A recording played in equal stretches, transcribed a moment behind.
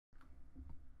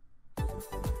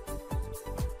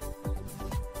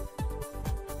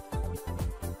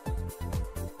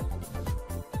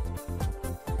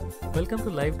Welcome to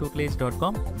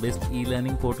LiveTutelage.com, best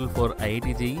e-learning portal for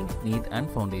IIT JEE, NEET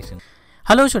and Foundation.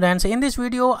 Hello students, in this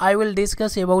video I will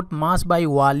discuss about mass by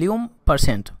volume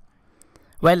percent.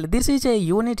 Well, this is a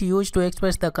unit used to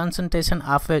express the concentration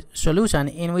of a solution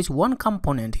in which one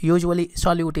component, usually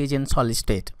solute, is in solid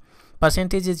state.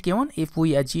 Percentage is given if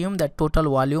we assume that total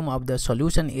volume of the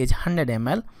solution is 100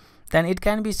 ml, then it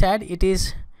can be said it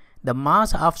is the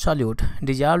mass of solute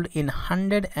dissolved in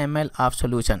 100 ml of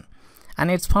solution, and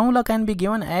its formula can be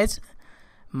given as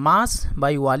mass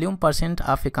by volume percent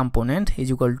of a component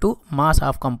is equal to mass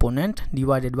of component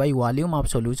divided by volume of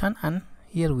solution, and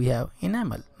here we have in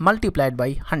ml multiplied by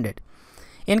 100.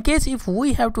 In case if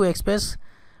we have to express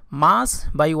mass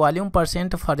by volume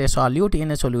percent for a solute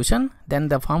in a solution, then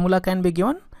the formula can be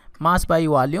given mass by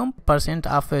volume percent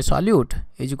of a solute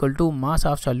is equal to mass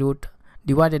of solute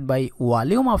divided by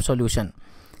volume of solution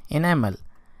in ml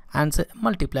and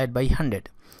multiplied by 100.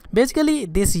 Basically,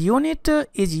 this unit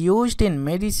is used in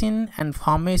medicine and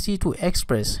pharmacy to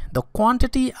express the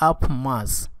quantity of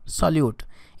mass solute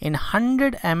in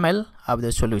 100 ml of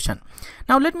the solution.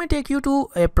 Now let me take you to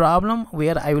a problem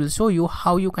where I will show you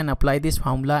how you can apply this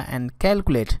formula and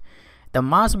calculate the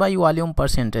mass by volume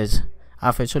percentage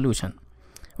of a solution.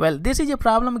 Well, this is a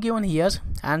problem given here,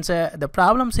 and the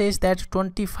problem says that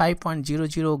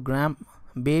 25.00 gram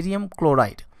barium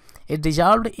chloride is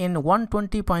dissolved in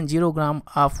 120.0 gram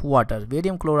of water.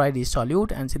 Barium chloride is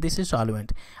solute and this is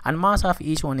solvent, and mass of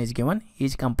each one is given,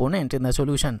 each component in the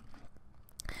solution.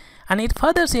 And it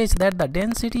further says that the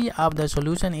density of the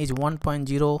solution is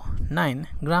 1.09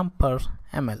 gram per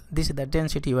ml. This is the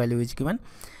density value is given.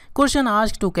 Question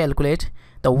asked to calculate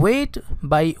the weight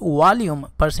by volume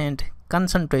percent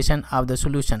concentration of the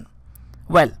solution.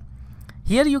 Well,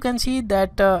 here you can see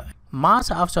that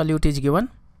mass of solute is given,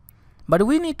 but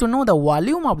we need to know the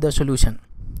volume of the solution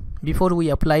before we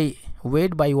apply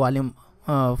weight by volume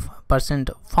percent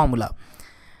formula.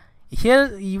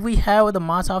 Here we have the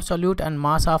mass of solute and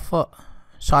mass of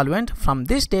solvent. From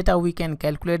this data we can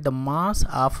calculate the mass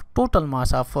of total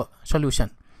mass of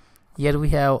solution. Here we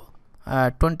have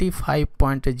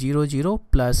 25.00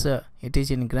 plus it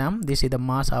is in gram, this is the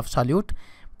mass of solute,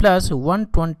 plus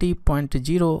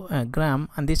 120.0 gram,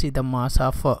 and this is the mass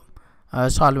of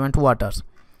solvent waters,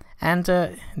 and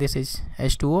this is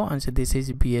H2O and so this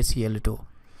is BaCl2,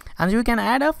 and we can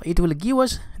add up, it will give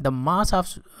us the mass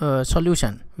of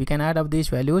solution. We can add up these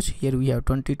values. Here we have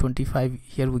 20, 25,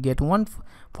 here we get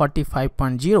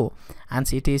 145.0,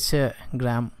 and it is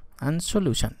gram and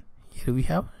solution. Here we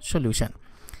have solution.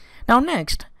 Now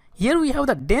next, here we have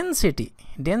the density.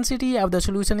 Density of the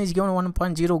solution is given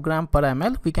 1.0 gram per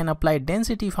ml. We can apply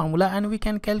density formula and we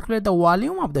can calculate the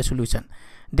volume of the solution.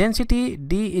 Density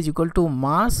D is equal to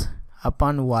mass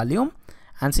upon volume,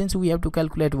 and since we have to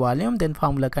calculate volume, then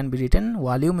formula can be written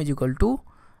volume is equal to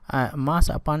mass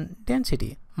upon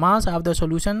density. Mass of the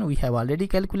solution we have already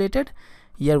calculated.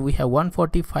 Here we have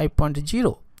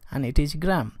 145.0 and it is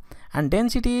gram, and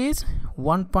density is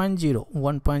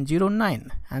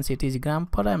 1.09 and it is gram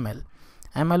per ml.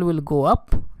 Ml will go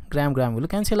up, gram will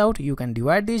cancel out. You can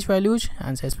divide these values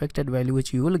and suspected value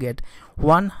which you will get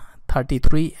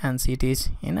 133 and it is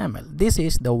in ml. This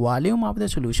is the volume of the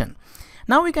solution.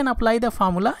 Now we can apply the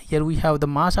formula. Here we have the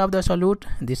mass of the solute,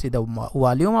 this is the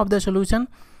volume of the solution.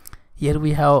 Here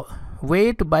we have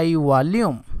weight by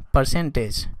volume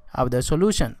percentage of the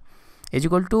solution is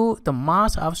equal to the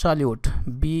mass of solute.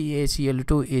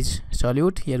 BaCl2 is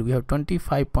solute. Here we have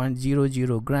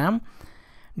 25.00 gram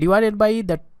divided by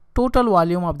the total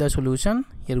volume of the solution.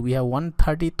 Here we have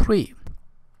 133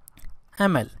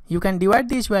 ml. You can divide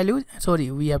these values, sorry,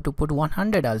 we have to put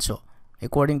 100 also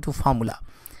according to formula,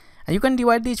 and you can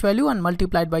divide this value and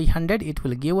multiply it by 100, it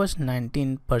will give us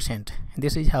 19%.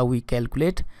 This is how we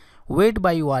calculate weight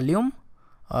by volume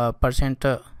percent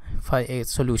for a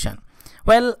solution.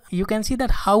 Well, you can see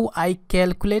that how I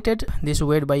calculated this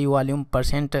weight by volume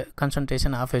percent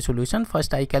concentration of a solution.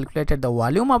 First I calculated the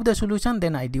volume of the solution,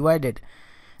 then I divided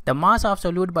the mass of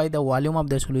solute by the volume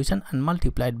of the solution and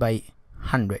multiplied by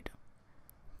 100.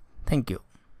 Thank you.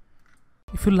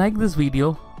 If you like this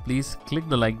video, please click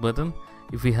the like button.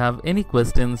 If you have any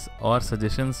questions or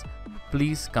suggestions,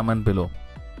 please comment below.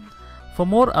 For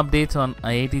more updates on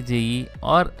IIT JEE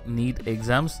or NEET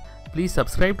exams, please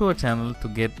subscribe to our channel to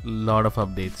get a lot of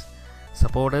updates.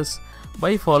 Support us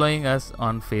by following us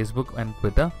on Facebook and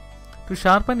Twitter. To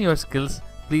sharpen your skills,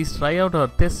 please try out our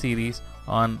test series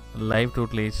on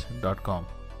LiveTutelage.com.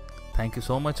 Thank you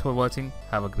so much for watching.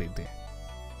 Have a great day.